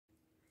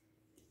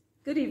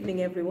Good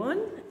evening,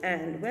 everyone,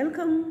 and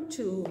welcome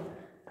to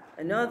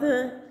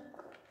another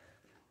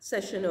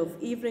session of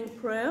evening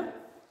prayer.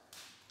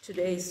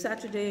 Today is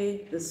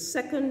Saturday, the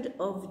 2nd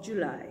of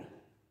July.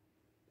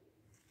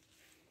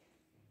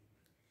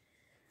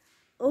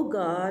 O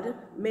God,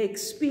 make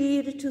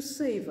speed to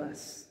save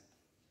us.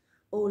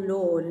 O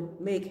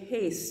Lord, make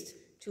haste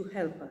to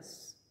help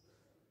us.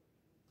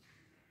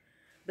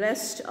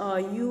 Blessed are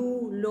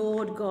you,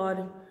 Lord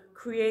God,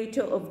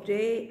 creator of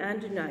day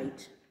and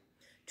night.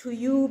 To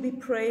you be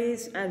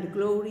praise and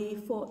glory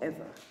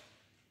forever.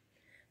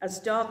 As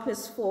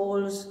darkness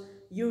falls,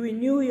 you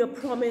renew your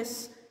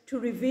promise to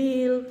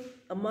reveal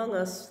among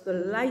us the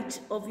light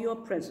of your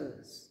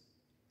presence.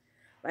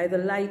 By the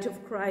light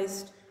of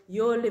Christ,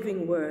 your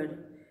living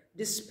word,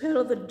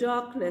 dispel the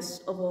darkness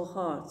of our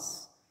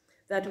hearts,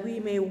 that we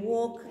may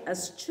walk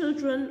as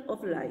children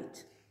of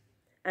light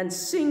and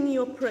sing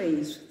your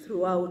praise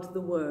throughout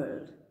the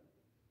world.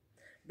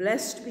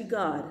 Blessed be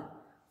God,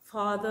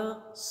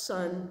 Father,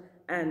 Son,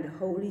 and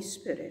Holy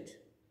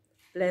Spirit.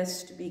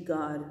 Blessed be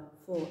God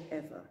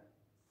forever.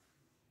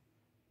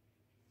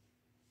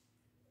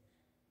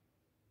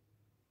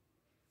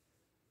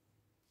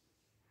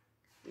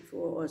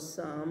 Before our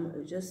psalm,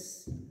 I'll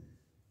just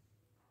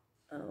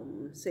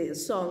say a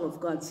song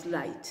of God's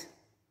light.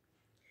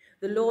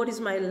 The Lord is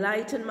my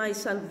light and my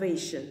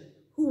salvation.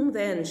 Whom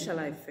then shall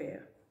I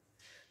fear?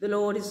 The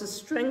Lord is the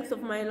strength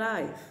of my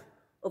life.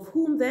 Of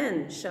whom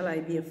then shall I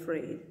be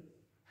afraid?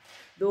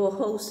 Though a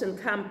host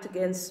encamped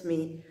against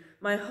me,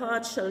 my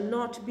heart shall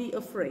not be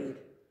afraid.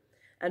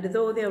 And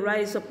though there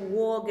rise up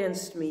war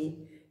against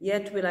me,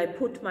 yet will I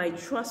put my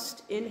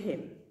trust in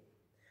him.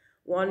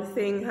 One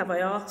thing have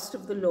I asked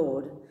of the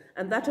Lord,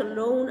 and that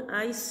alone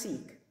I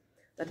seek,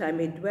 that I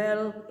may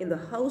dwell in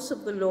the house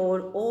of the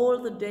Lord all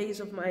the days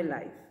of my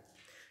life,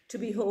 to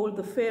behold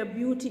the fair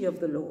beauty of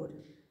the Lord,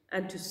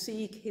 and to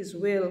seek his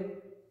will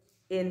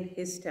in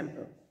his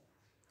temple.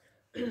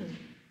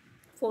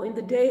 For in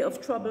the day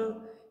of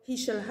trouble he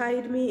shall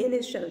hide me in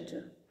his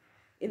shelter.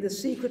 In the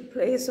secret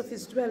place of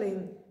his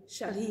dwelling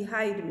shall he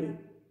hide me,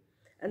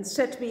 and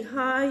set me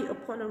high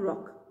upon a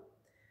rock.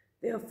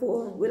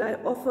 Therefore will I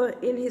offer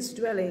in his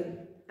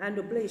dwelling an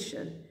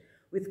oblation.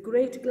 With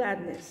great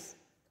gladness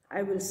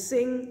I will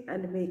sing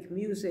and make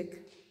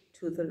music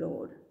to the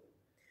Lord.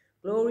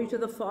 Glory to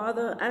the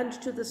Father, and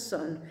to the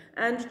Son,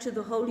 and to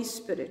the Holy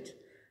Spirit,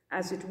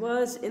 as it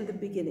was in the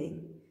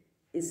beginning,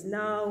 is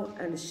now,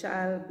 and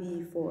shall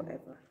be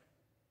forever.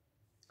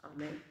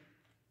 Amen.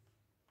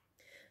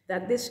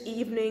 That this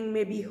evening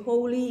may be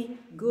holy,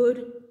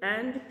 good,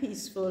 and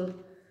peaceful,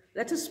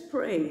 let us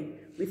pray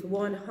with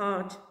one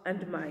heart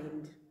and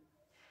mind.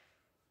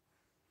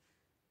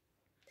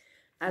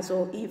 As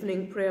our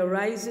evening prayer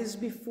rises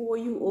before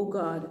you, O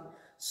God,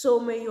 so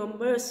may your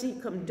mercy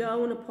come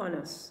down upon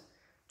us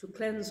to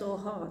cleanse our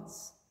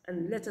hearts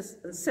and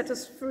set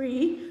us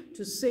free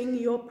to sing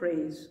your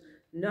praise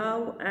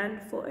now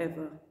and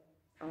forever.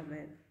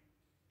 Amen.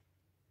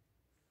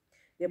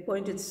 The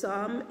appointed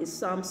psalm is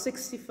Psalm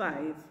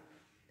 65.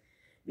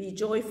 Be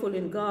joyful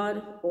in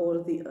God,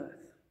 all the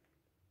earth.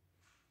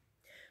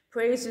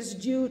 Praise is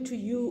due to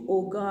you,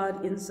 O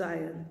God, in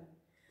Zion.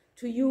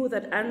 To you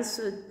that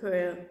answered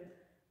prayer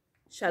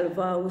shall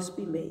vows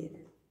be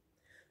made.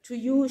 To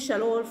you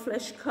shall all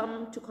flesh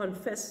come to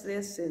confess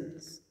their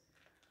sins,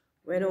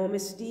 when our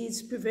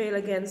misdeeds prevail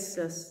against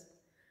us,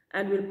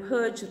 and will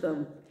purge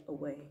them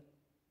away.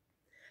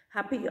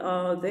 Happy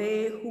are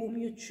they whom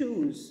you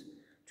choose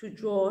to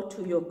draw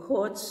to your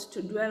courts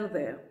to dwell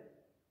there.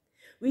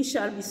 We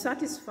shall be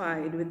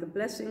satisfied with the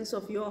blessings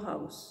of your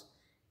house,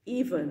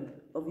 even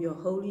of your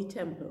holy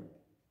temple.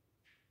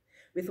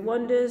 With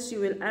wonders you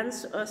will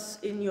answer us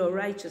in your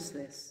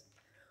righteousness,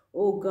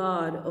 O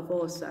God of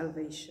our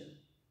salvation.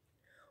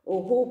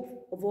 O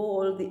hope of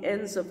all the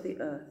ends of the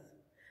earth,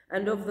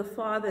 and of the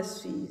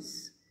farthest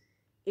seas,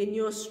 in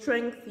your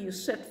strength you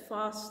set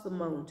fast the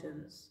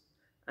mountains,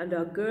 and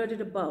are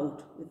girded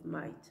about with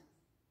might.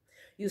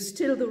 You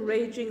still the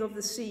raging of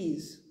the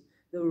seas,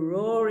 the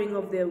roaring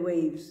of their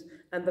waves,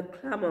 and the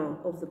clamor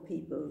of the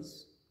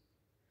peoples.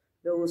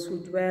 Those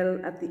who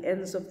dwell at the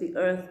ends of the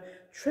earth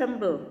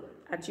tremble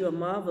at your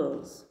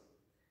marvels.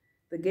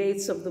 The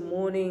gates of the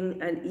morning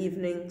and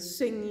evening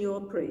sing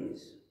your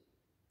praise.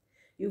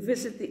 You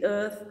visit the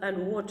earth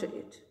and water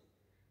it.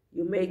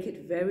 You make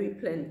it very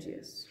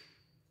plenteous.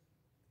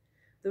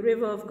 The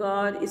river of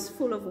God is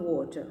full of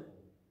water.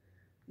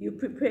 You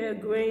prepare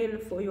grain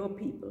for your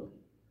people,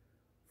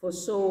 for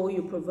so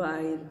you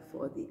provide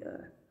for the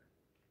earth.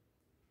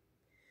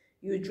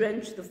 You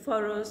drench the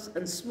furrows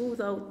and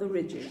smooth out the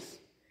ridges.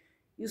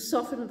 You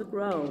soften the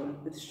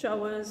ground with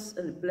showers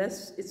and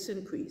bless its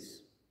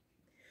increase.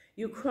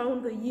 You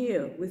crown the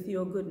year with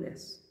your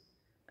goodness,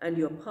 and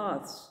your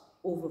paths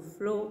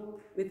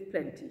overflow with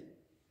plenty.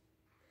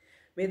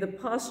 May the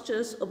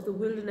pastures of the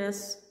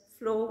wilderness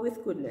flow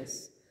with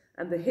goodness,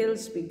 and the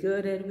hills be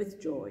girded with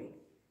joy.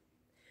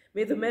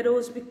 May the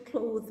meadows be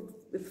clothed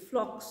with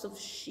flocks of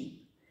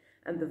sheep,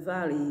 and the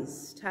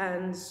valleys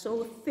stand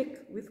so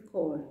thick with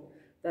corn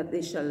that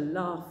they shall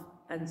laugh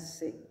and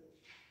sing.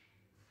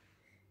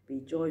 Be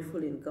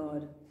joyful in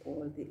God,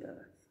 all the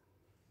earth.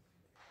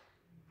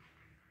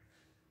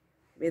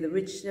 May the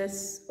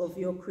richness of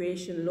your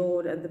creation,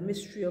 Lord, and the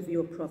mystery of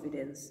your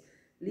providence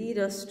lead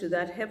us to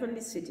that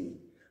heavenly city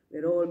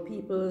where all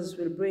peoples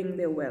will bring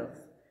their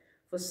wealth,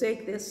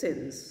 forsake their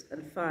sins,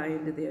 and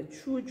find their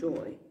true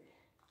joy,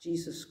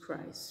 Jesus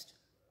Christ,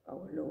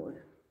 our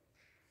Lord.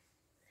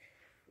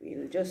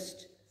 We'll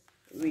just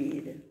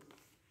read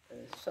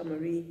a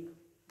summary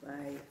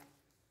by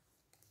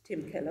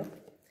Tim Keller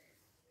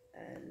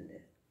and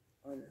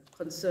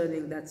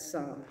concerning that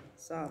psalm,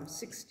 Psalm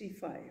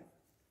 65.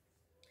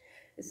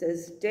 It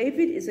says,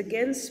 David is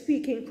again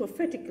speaking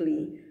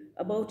prophetically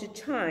about a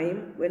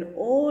time when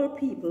all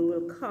people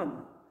will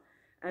come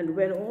and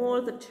when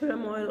all the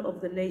turmoil of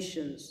the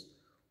nations,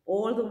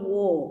 all the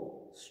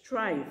war,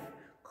 strife,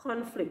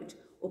 conflict,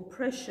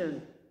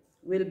 oppression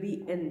will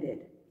be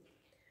ended.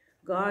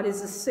 God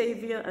is the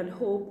savior and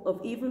hope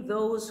of even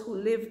those who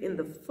live in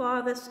the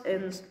farthest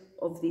ends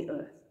of the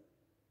earth.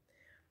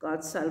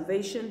 God's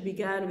salvation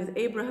began with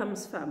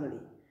Abraham's family,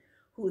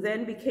 who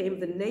then became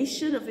the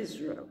nation of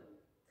Israel,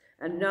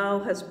 and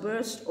now has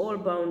burst all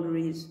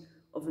boundaries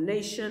of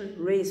nation,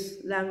 race,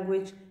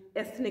 language,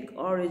 ethnic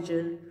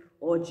origin,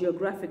 or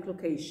geographic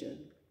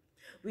location.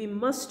 We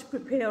must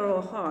prepare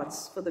our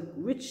hearts for the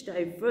rich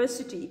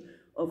diversity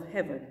of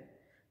heaven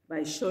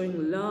by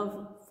showing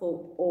love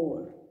for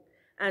all,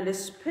 and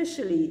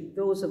especially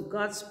those of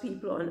God's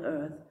people on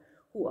earth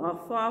who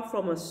are far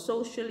from us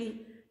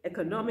socially,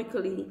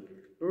 economically,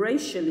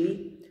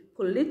 racially,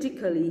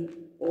 politically,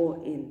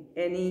 or in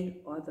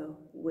any other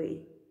way.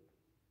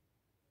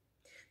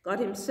 God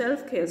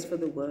himself cares for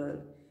the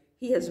world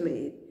he has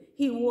made.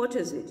 He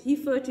waters it, he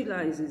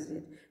fertilizes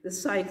it. The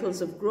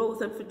cycles of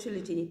growth and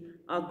fertility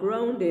are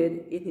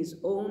grounded in his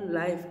own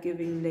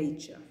life-giving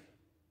nature.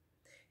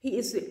 He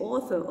is the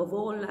author of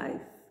all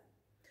life,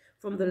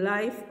 from the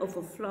life of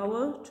a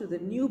flower to the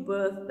new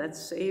birth that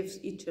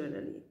saves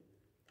eternally.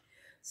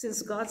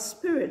 Since God's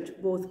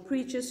Spirit both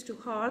preaches to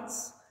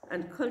hearts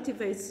and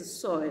cultivates the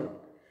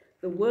soil,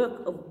 the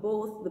work of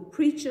both the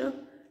preacher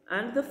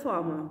and the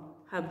farmer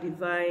have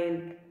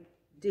divine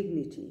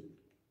dignity.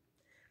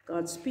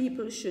 God's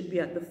people should be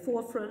at the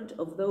forefront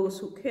of those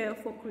who care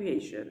for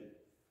creation.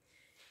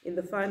 In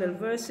the final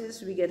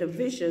verses, we get a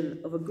vision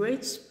of a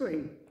great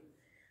spring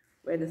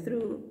when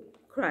through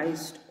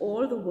Christ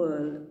all the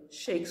world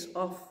shakes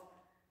off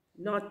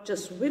not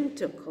just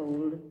winter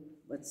cold,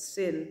 but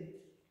sin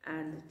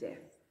and death.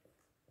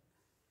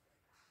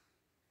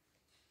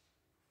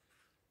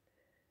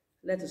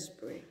 Let us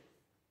pray.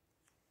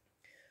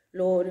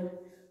 Lord,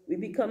 we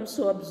become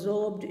so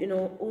absorbed in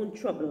our own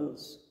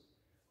troubles.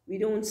 We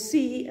don't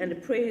see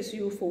and praise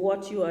you for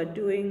what you are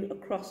doing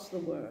across the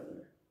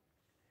world.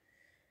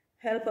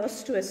 Help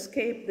us to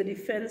escape the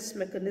defense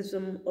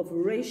mechanism of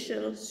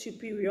racial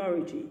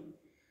superiority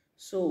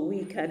so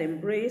we can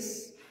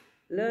embrace,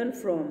 learn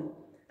from,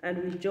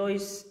 and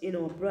rejoice in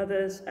our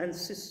brothers and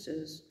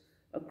sisters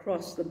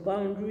across the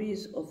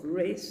boundaries of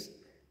race,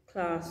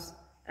 class,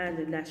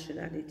 and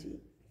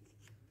nationality.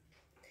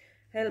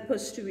 Help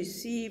us to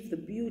receive the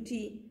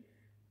beauty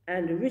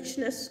and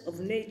richness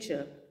of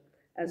nature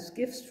as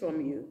gifts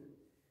from you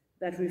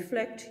that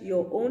reflect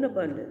your own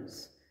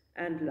abundance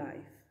and life.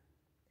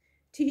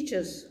 Teach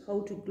us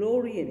how to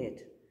glory in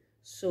it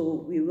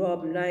so we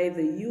rob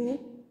neither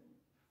you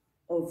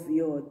of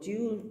your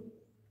due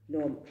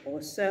nor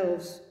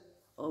ourselves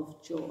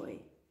of joy.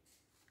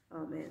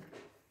 Amen.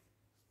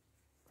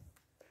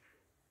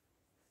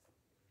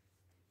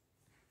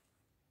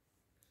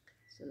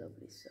 It's a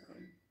lovely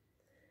psalm.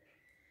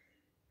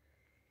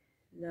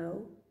 Now,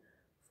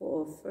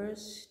 for our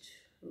first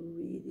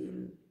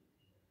reading,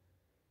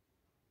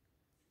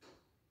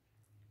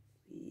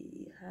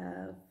 we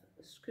have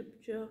a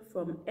scripture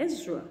from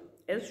Ezra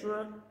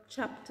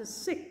chapter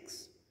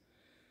 6,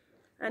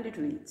 and it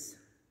reads,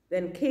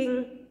 Then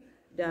King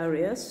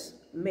Darius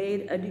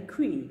made a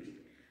decree,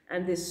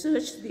 and they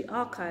searched the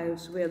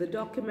archives where the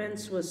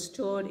documents were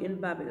stored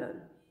in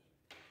Babylon.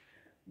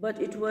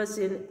 But it was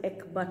in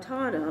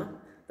Ecbatana,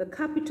 the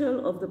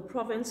capital of the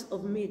province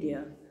of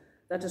Media,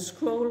 that a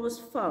scroll was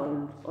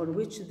found on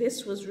which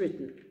this was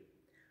written,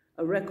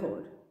 a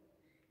record.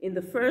 In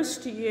the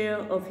first year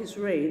of his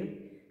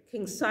reign,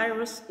 King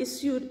Cyrus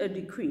issued a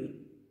decree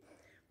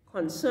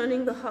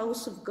concerning the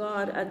house of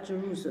God at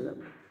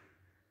Jerusalem.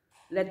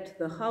 Let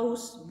the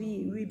house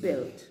be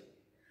rebuilt,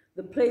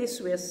 the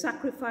place where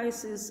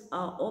sacrifices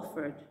are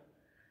offered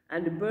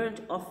and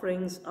burnt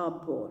offerings are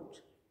brought.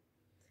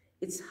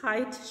 Its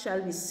height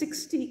shall be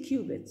 60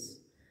 cubits,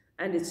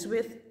 and its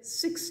width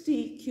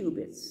 60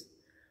 cubits,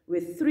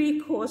 with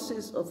 3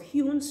 courses of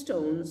hewn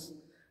stones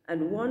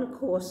and 1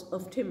 course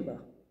of timber.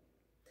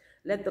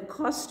 Let the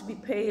cost be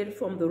paid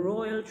from the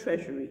royal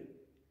treasury.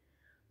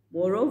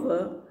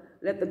 Moreover,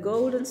 let the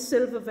gold and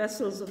silver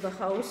vessels of the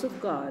house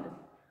of God,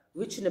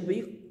 which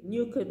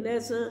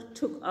Nebuchadnezzar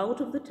took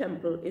out of the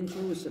temple in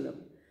Jerusalem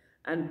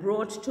and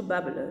brought to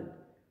Babylon,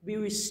 be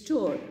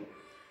restored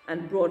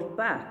and brought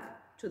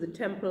back to the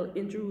temple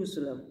in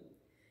Jerusalem,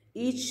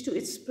 each to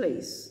its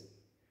place.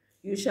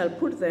 You shall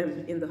put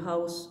them in the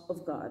house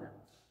of God.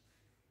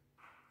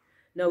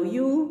 Now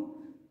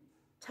you,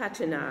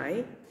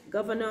 Tattenai,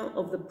 governor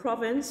of the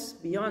province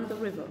beyond the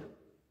river,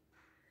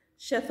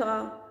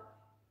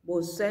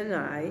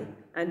 Shethar-bozenai,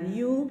 and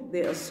you,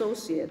 their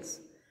associates,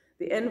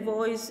 the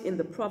envoys in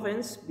the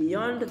province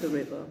beyond the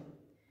river,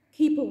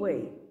 keep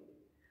away.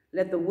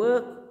 Let the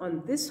work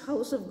on this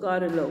house of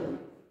God alone.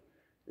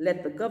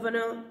 Let the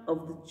governor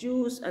of the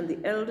Jews and the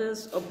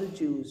elders of the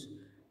Jews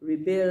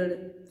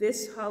rebuild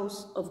this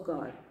house of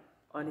God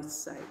on its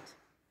site.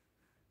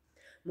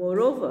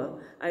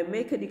 Moreover, I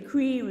make a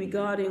decree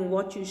regarding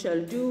what you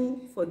shall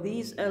do for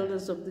these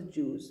elders of the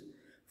Jews,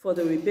 for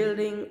the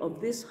rebuilding of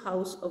this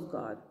house of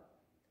God.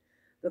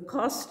 The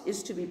cost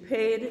is to be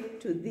paid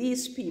to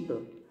these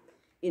people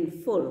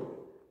in full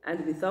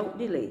and without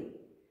delay,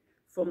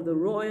 from the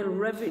royal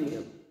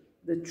revenue,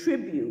 the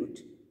tribute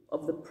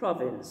of the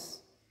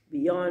province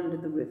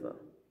beyond the river.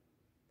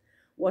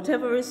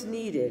 Whatever is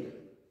needed,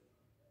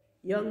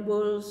 young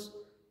bulls,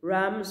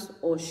 rams,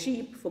 or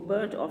sheep for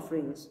burnt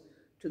offerings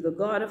to the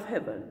God of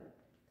heaven,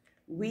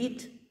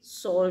 wheat,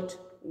 salt,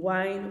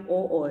 wine,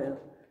 or oil,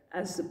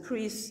 as the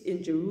priests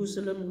in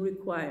Jerusalem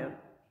require.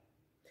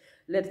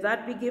 Let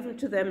that be given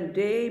to them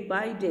day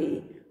by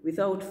day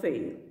without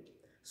fail,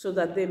 so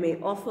that they may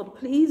offer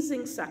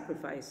pleasing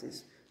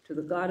sacrifices to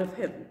the God of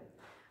heaven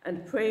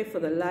and pray for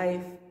the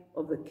life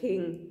of the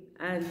king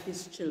and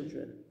his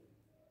children.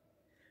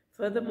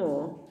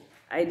 Furthermore,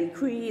 I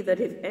decree that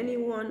if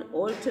anyone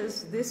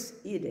alters this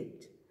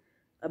edict,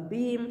 a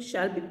beam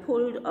shall be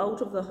pulled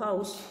out of the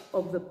house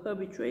of the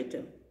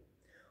perpetrator,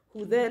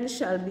 who then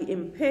shall be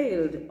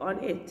impaled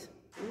on it.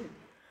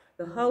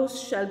 The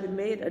house shall be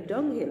made a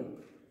dunghill.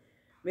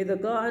 May the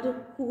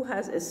God who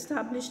has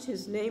established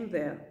his name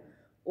there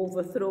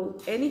overthrow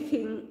any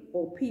king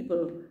or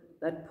people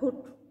that put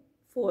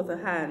forth a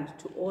hand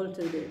to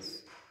alter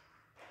this,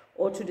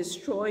 or to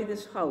destroy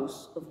this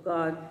house of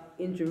God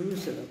in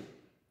Jerusalem.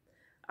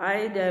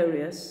 I,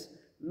 Darius,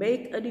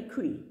 make a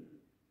decree.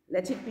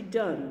 Let it be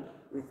done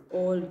with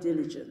all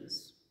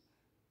diligence.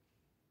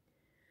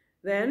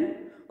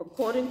 Then,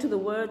 according to the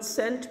word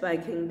sent by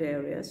King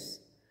Darius,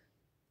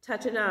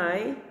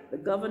 Tattenai, the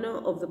governor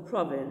of the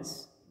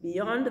province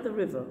beyond the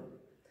river,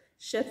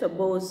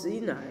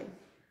 Shethar-bozenai,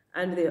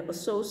 and their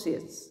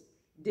associates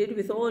did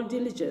with all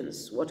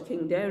diligence what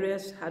King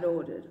Darius had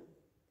ordered.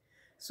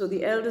 So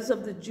the elders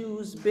of the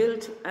Jews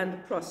built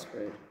and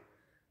prospered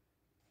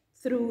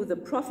through the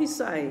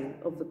prophesying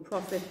of the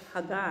prophet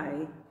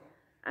Haggai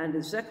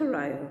and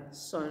Zechariah,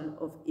 son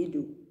of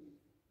Iddo.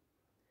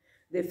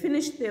 They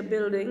finished their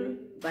building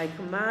by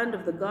command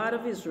of the God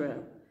of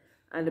Israel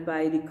and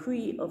by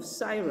decree of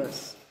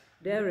Cyrus,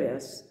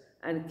 Darius,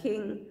 and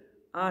King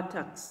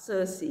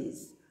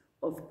Artaxerxes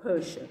of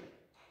Persia.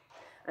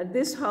 And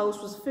this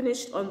house was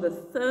finished on the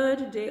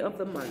 3rd day of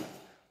the month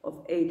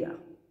of Adar,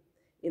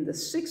 in the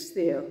 6th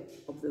year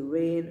of the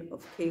reign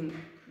of King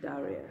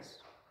Darius.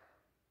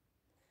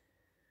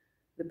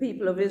 The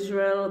people of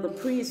Israel, the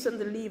priests and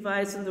the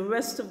Levites, and the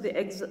rest of the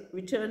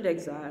returned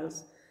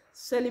exiles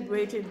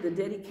celebrated the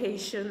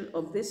dedication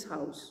of this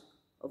house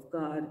of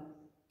God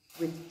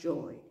with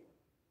joy.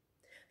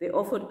 They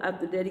offered at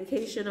the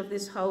dedication of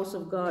this house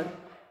of God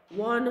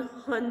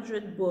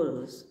 100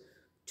 bulls,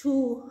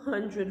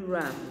 200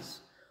 rams,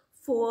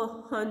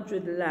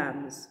 400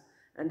 lambs,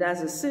 and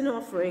as a sin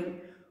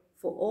offering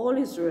for all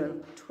Israel,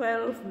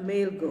 12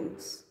 male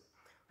goats,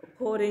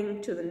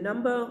 according to the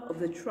number of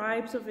the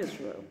tribes of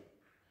Israel.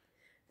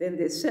 Then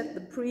they set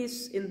the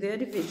priests in their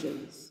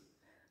divisions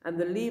and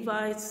the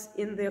Levites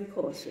in their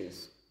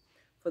courses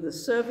for the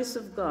service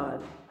of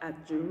God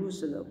at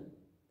Jerusalem,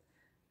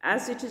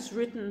 as it is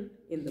written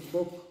in the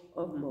book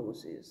of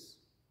Moses.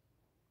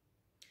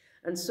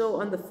 And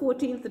so on the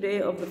 14th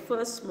day of the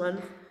first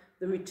month,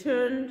 the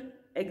returned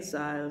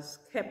exiles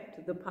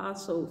kept the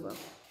Passover,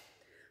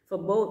 for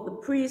both the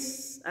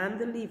priests and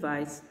the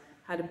Levites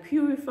had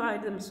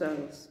purified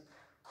themselves.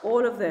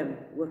 All of them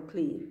were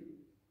clean.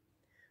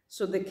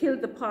 So they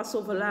killed the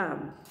Passover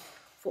lamb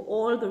for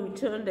all the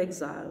returned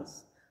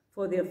exiles,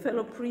 for their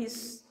fellow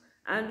priests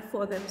and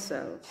for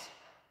themselves.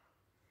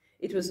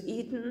 It was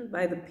eaten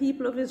by the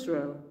people of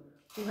Israel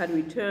who had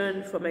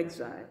returned from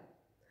exile,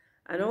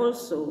 and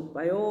also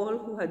by all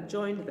who had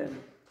joined them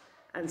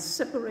and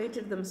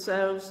separated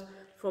themselves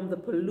from the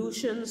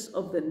pollutions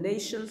of the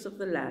nations of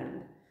the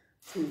land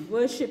to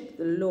worship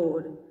the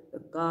Lord, the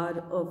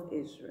God of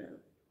Israel.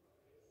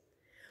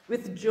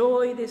 With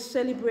joy they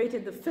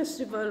celebrated the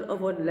festival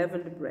of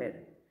unleavened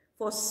bread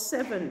for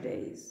 7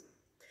 days,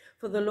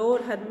 for the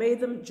Lord had made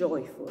them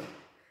joyful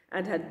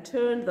and had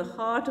turned the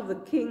heart of the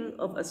king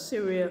of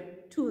Assyria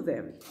to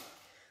them,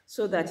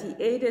 so that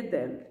he aided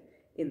them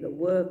in the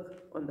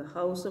work on the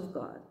house of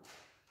God,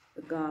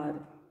 the God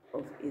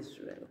of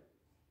Israel.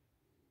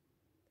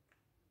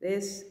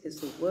 This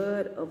is the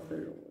word of the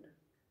Lord.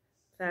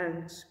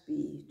 Thanks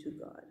be to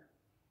God.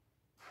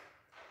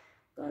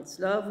 God's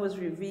love was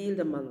revealed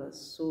among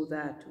us so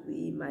that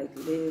we might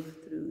live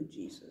through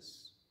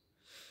Jesus.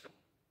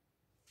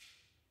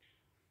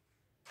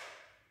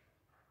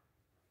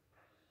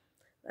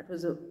 That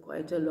was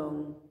quite a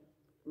long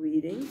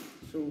reading,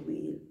 so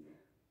we'll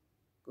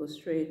go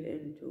straight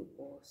into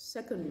our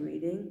second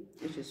reading,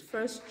 which is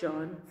 1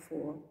 John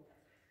 4,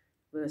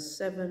 verse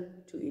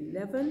 7 to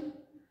 11,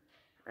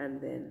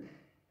 and then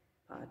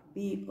part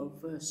B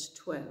of verse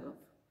 12.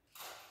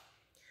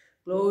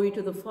 Glory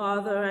to the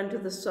Father, and to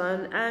the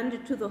Son,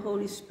 and to the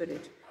Holy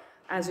Spirit,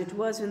 as it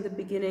was in the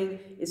beginning,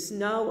 is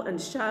now, and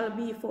shall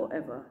be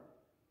forever.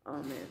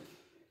 Amen.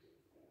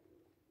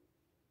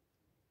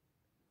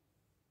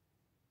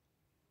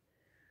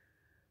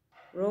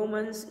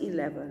 Romans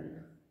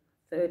 11,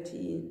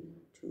 13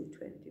 to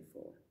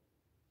 24.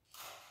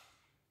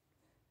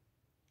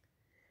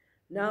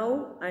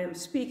 Now I am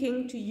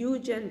speaking to you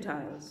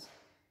Gentiles,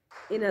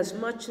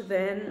 inasmuch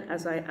then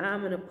as I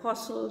am an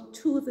apostle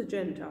to the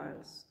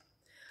Gentiles.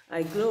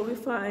 I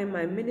glorify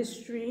my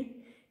ministry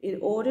in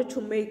order to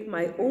make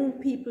my own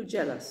people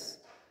jealous,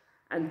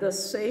 and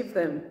thus save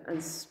them,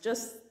 and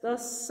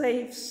thus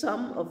save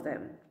some of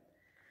them.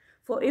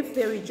 For if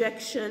their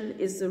rejection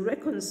is the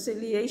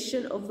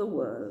reconciliation of the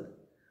world,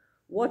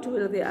 what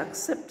will their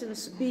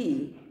acceptance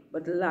be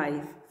but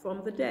life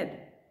from the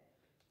dead?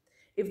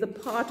 If the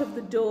part of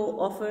the dough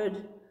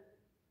offered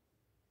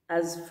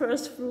as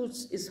first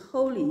fruits is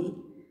holy,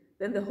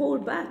 then the whole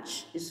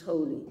batch is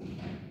holy.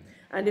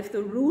 And if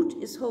the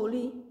root is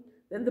holy,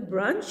 then the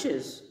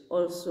branches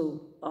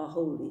also are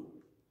holy.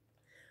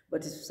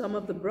 But if some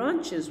of the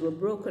branches were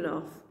broken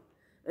off,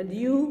 and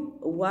you,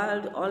 a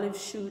wild olive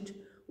shoot,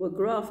 were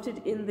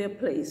grafted in their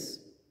place,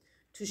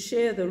 to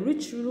share the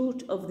rich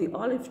root of the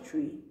olive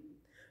tree,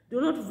 do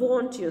not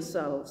vaunt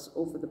yourselves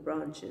over the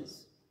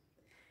branches.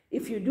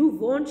 If you do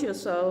vaunt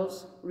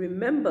yourselves,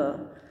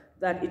 remember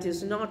that it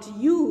is not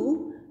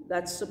you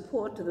that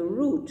support the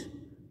root,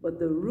 but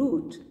the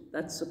root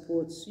that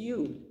supports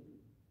you.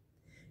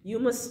 You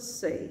must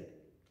say,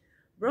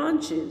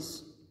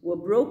 branches were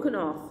broken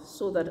off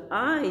so that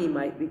I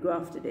might be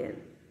grafted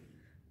in.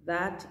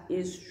 That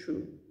is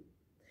true.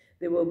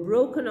 They were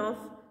broken off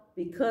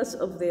because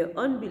of their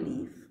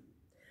unbelief,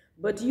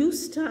 but you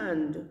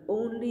stand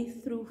only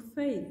through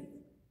faith.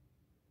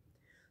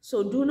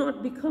 So do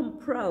not become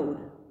proud,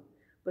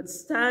 but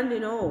stand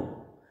in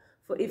awe,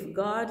 for if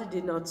God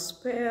did not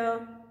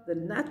spare the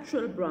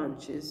natural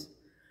branches,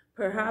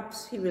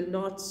 perhaps he will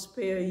not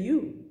spare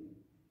you.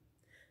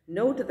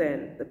 Note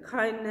then the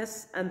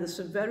kindness and the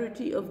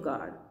severity of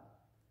God.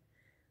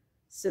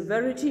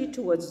 Severity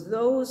towards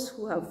those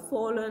who have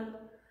fallen,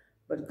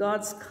 but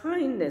God's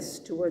kindness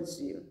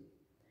towards you,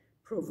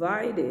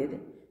 provided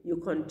you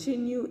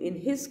continue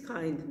in his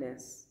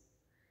kindness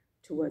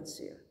towards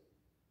you.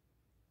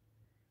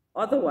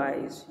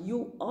 Otherwise,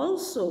 you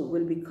also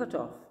will be cut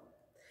off,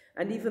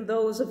 and even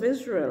those of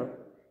Israel,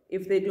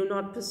 if they do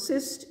not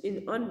persist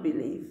in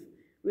unbelief,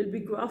 will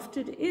be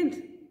grafted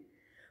in.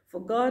 For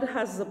God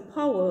has the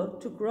power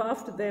to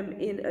graft them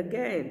in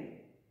again.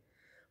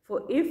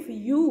 For if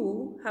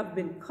you have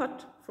been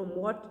cut from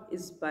what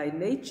is by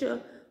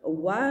nature a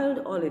wild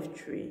olive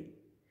tree,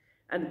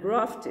 and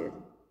grafted,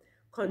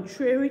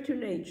 contrary to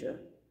nature,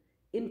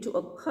 into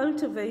a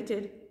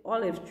cultivated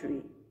olive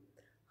tree,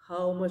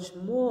 how much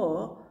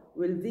more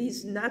will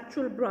these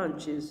natural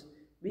branches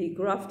be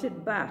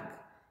grafted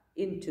back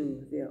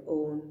into their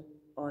own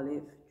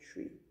olive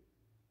tree?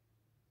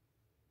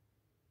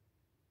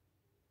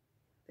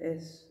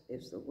 This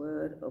is the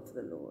word of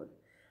the Lord.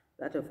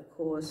 That, of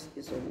course,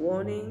 is a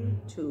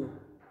warning to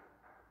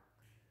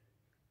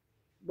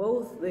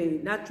both the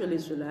natural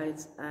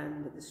Israelites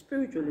and the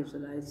spiritual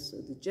Israelites, so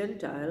the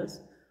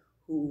Gentiles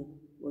who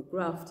were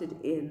grafted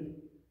in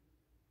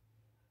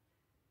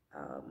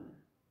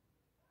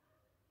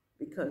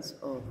because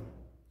of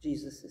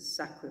Jesus'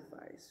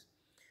 sacrifice.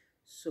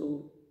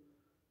 So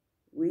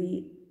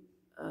we,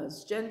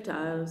 as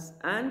Gentiles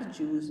and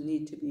Jews,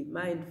 need to be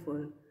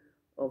mindful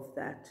of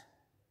that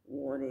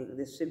warning,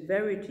 the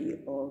severity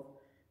of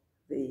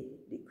the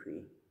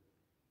decree.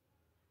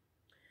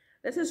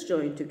 Let us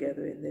join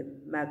together in the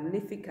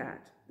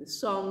Magnificat, the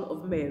Song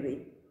of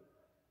Mary.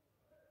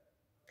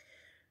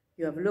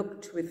 You have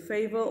looked with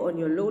favor on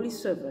your lowly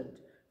servant.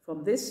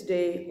 From this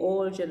day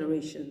all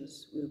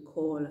generations will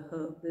call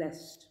her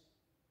blessed.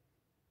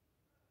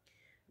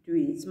 It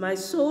reads, my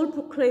soul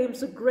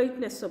proclaims the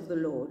greatness of the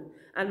Lord,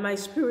 and my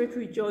spirit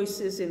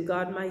rejoices in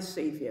God my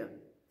Savior.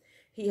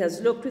 He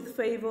has looked with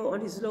favor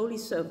on his lowly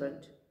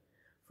servant.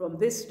 From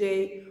this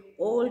day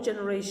all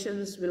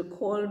generations will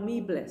call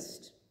me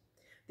blessed.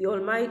 The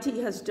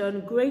Almighty has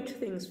done great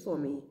things for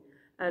me,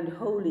 and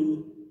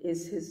holy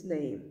is his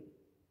name.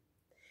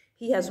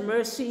 He has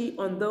mercy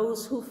on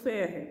those who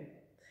fear him,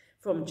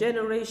 from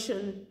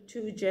generation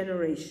to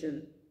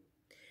generation.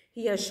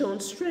 He has shown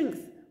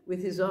strength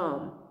with his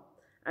arm,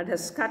 and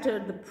has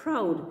scattered the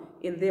proud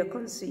in their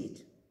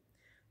conceit,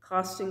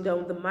 casting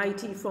down the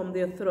mighty from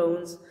their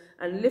thrones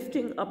and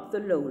lifting up the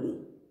lowly.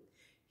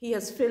 He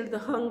has filled the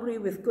hungry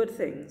with good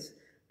things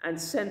and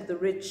sent the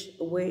rich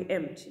away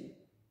empty.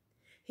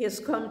 He has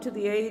come to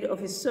the aid of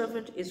his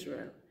servant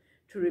Israel,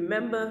 to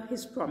remember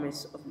his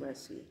promise of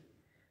mercy,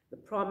 the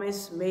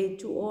promise made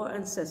to our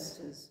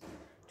ancestors,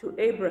 to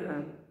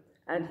Abraham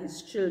and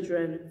his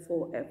children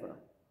forever.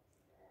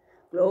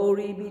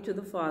 Glory be to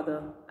the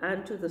Father,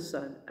 and to the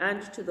Son,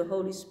 and to the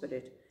Holy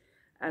Spirit,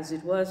 as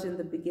it was in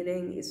the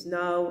beginning, is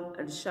now,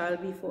 and shall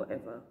be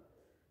forever.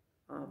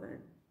 Amen.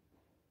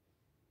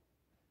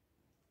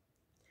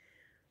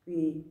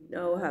 We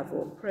now have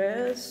our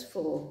prayers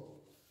for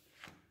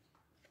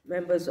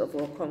members of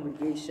our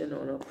congregation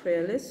on our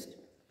prayer list.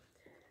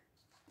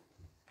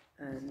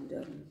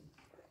 And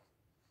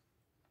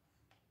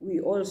we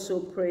also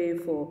pray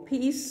for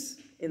peace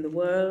in the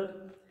world,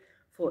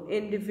 for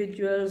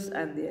individuals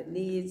and their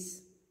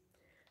needs,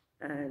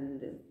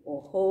 and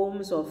our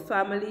homes, our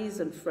families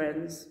and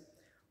friends,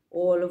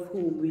 all of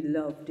whom we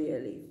love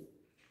dearly.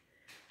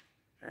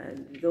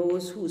 And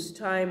those whose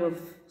time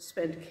of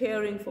spent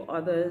caring for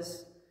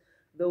others,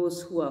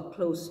 those who are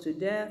close to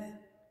death,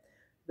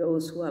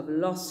 those who have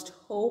lost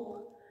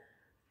hope,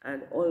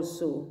 and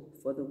also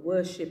for the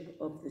worship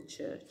of the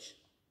church.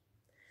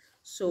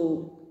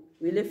 So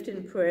we lift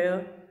in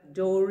prayer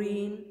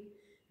Doreen,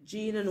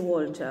 Jean and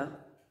Walter,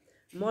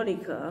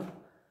 Monica,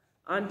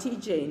 Auntie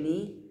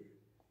Janie,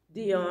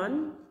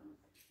 Dion,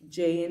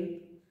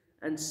 Jane,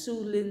 and Sue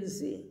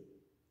Lindsay.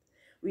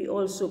 We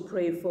also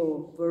pray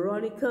for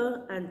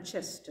Veronica and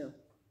Chester,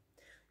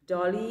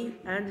 Dolly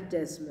and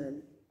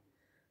Desmond,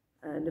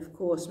 and of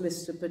course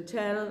Mr.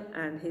 Patel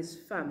and his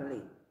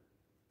family.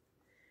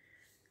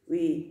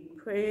 We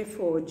pray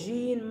for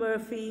Jean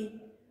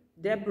Murphy,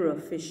 Deborah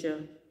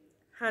Fisher,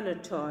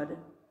 Hannah Todd,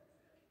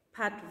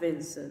 Pat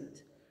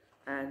Vincent,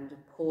 and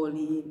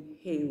Pauline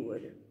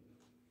Haywood.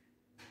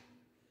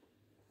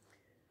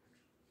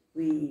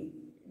 We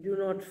do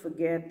not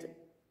forget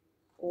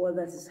all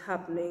that is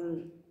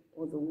happening,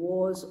 or the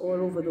wars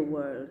all over the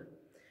world,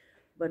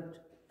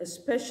 but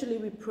especially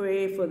we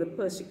pray for the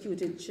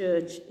persecuted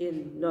church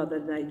in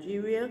northern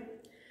Nigeria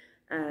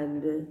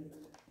and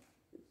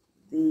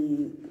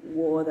the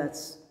war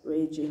that's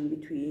raging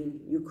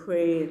between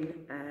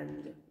Ukraine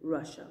and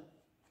Russia,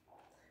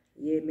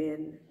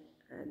 Yemen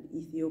and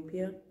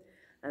Ethiopia,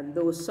 and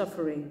those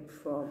suffering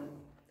from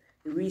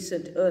the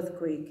recent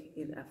earthquake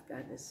in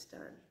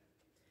Afghanistan.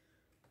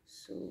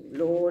 So,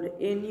 Lord,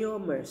 in your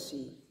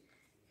mercy,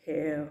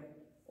 hear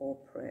our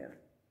prayer.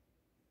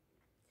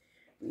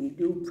 We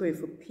do pray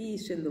for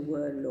peace in the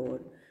world,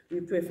 Lord.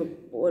 We pray for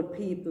all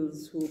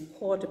peoples who are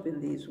caught up in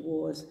these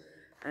wars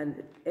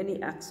and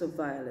any acts of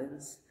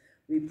violence.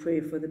 We pray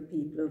for the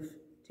people of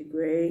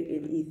Tigray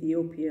in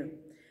Ethiopia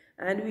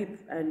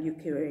and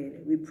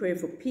Ukraine. We pray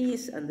for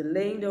peace and the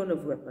laying down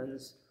of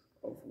weapons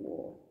of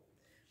war.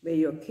 May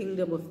your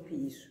kingdom of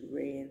peace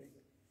reign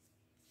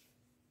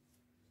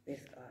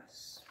with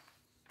us.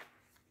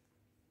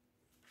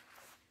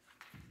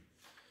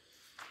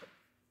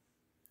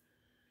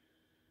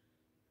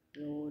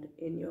 Lord,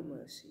 in your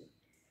mercy,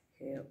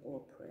 hear our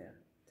prayer.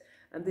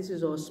 And this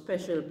is our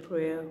special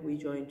prayer we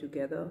join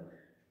together,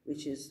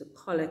 which is the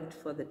collect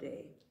for the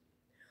day.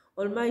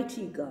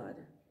 Almighty God,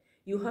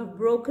 you have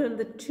broken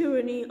the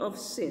tyranny of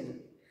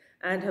sin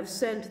and have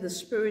sent the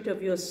Spirit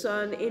of your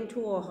Son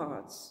into our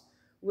hearts,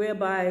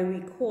 whereby we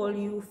call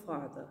you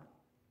Father.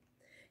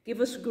 Give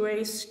us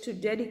grace to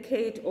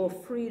dedicate our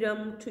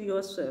freedom to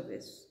your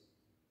service,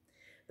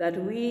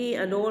 that we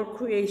and all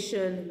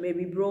creation may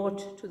be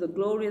brought to the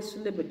glorious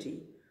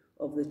liberty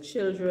of the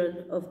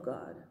children of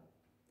God.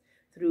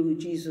 Through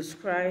Jesus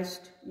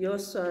Christ, your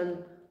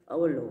Son,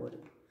 our Lord,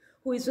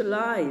 who is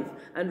alive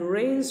and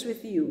reigns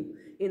with you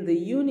in the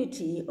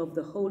unity of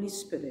the Holy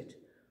Spirit,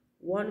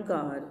 one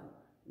God,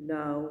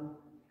 now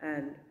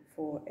and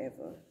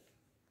forever.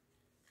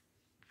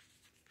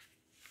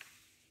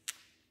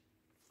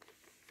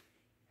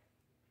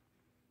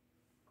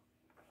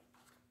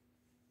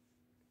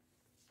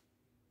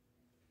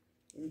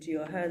 Into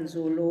your hands,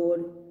 O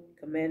Lord,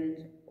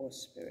 commend our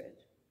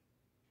spirit.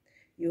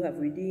 You have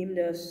redeemed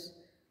us,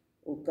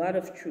 O God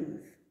of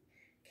truth.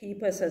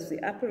 Keep us as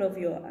the apple of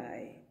your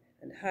eye,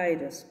 and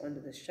hide us under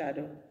the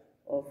shadow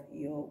of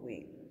your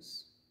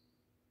wings.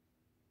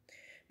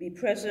 Be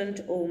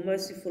present, O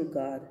merciful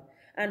God,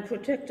 and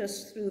protect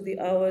us through the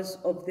hours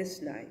of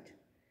this night,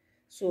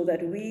 so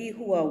that we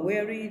who are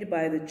wearied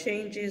by the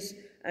changes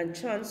and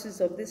chances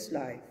of this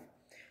life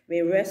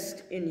may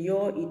rest in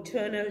your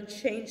eternal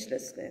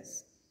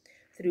changelessness,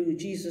 through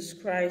Jesus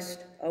Christ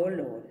our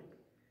Lord.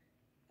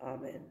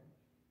 Amen.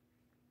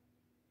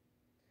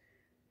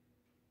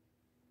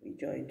 We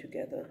join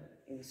together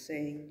in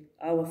saying,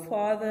 Our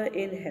Father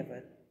in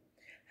heaven,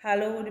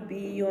 hallowed be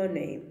your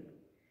name.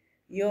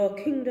 Your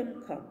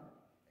kingdom come,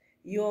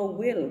 your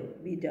will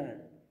be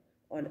done,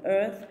 on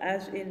earth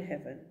as in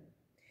heaven.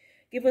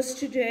 Give us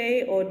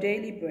today our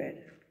daily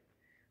bread.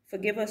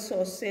 Forgive us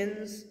our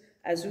sins,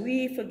 as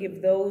we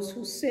forgive those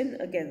who sin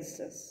against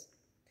us.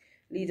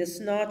 Lead us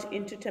not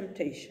into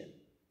temptation,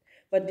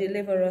 but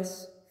deliver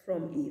us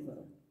from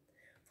evil.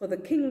 For the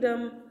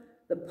kingdom,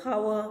 the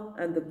power,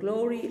 and the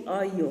glory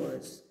are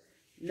yours,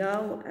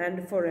 now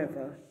and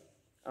forever.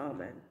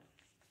 Amen.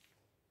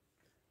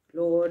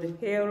 Lord,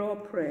 hear our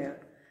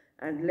prayer,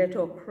 and let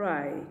our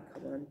cry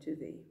come unto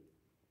thee.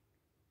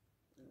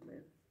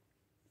 Amen.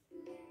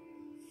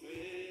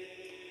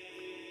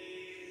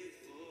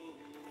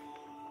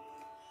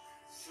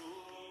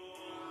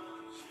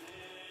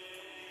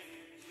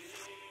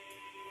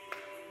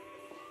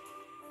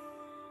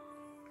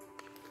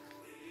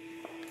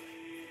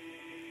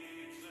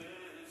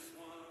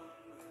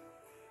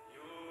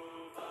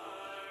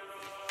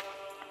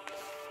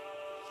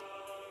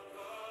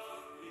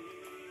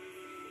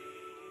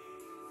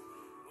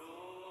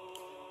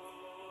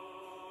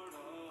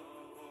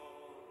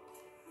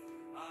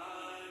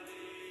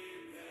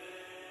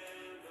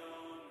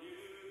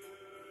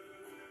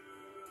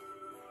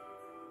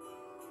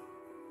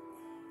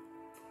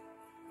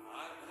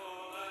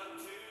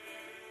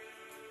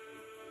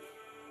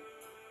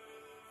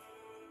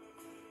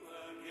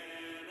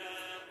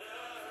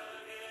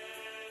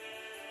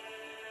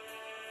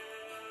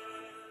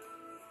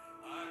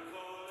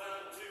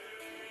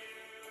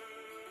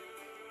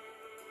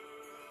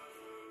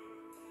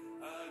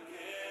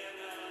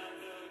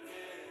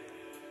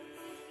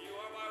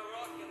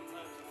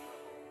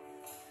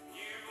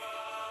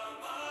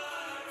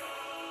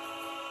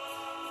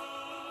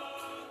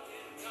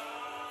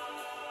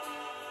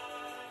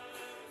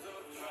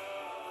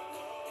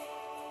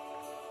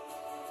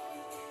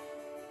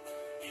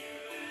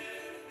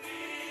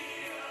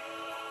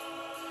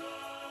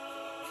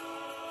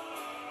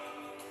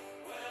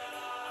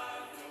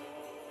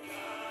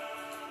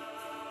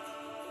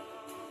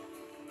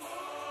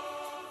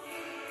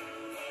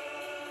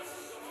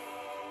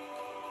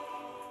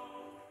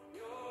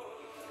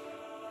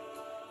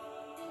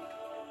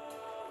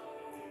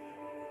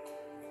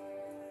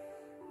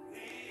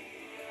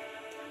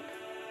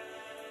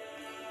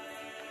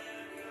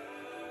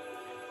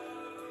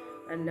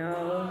 and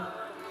now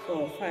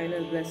for a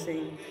final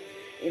blessing.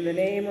 In the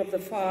name of the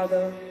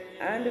Father,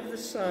 and of the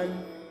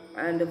Son,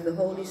 and of the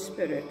Holy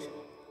Spirit.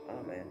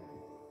 Amen.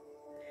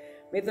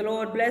 May the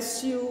Lord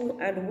bless you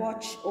and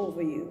watch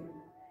over you.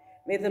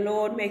 May the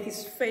Lord make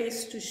his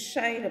face to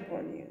shine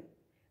upon you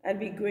and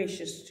be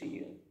gracious to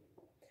you.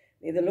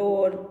 May the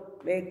Lord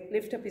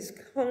lift up his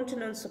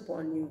countenance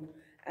upon you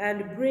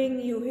and bring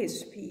you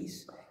his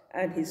peace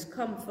and his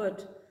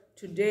comfort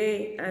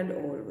today and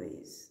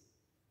always.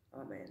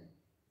 Amen.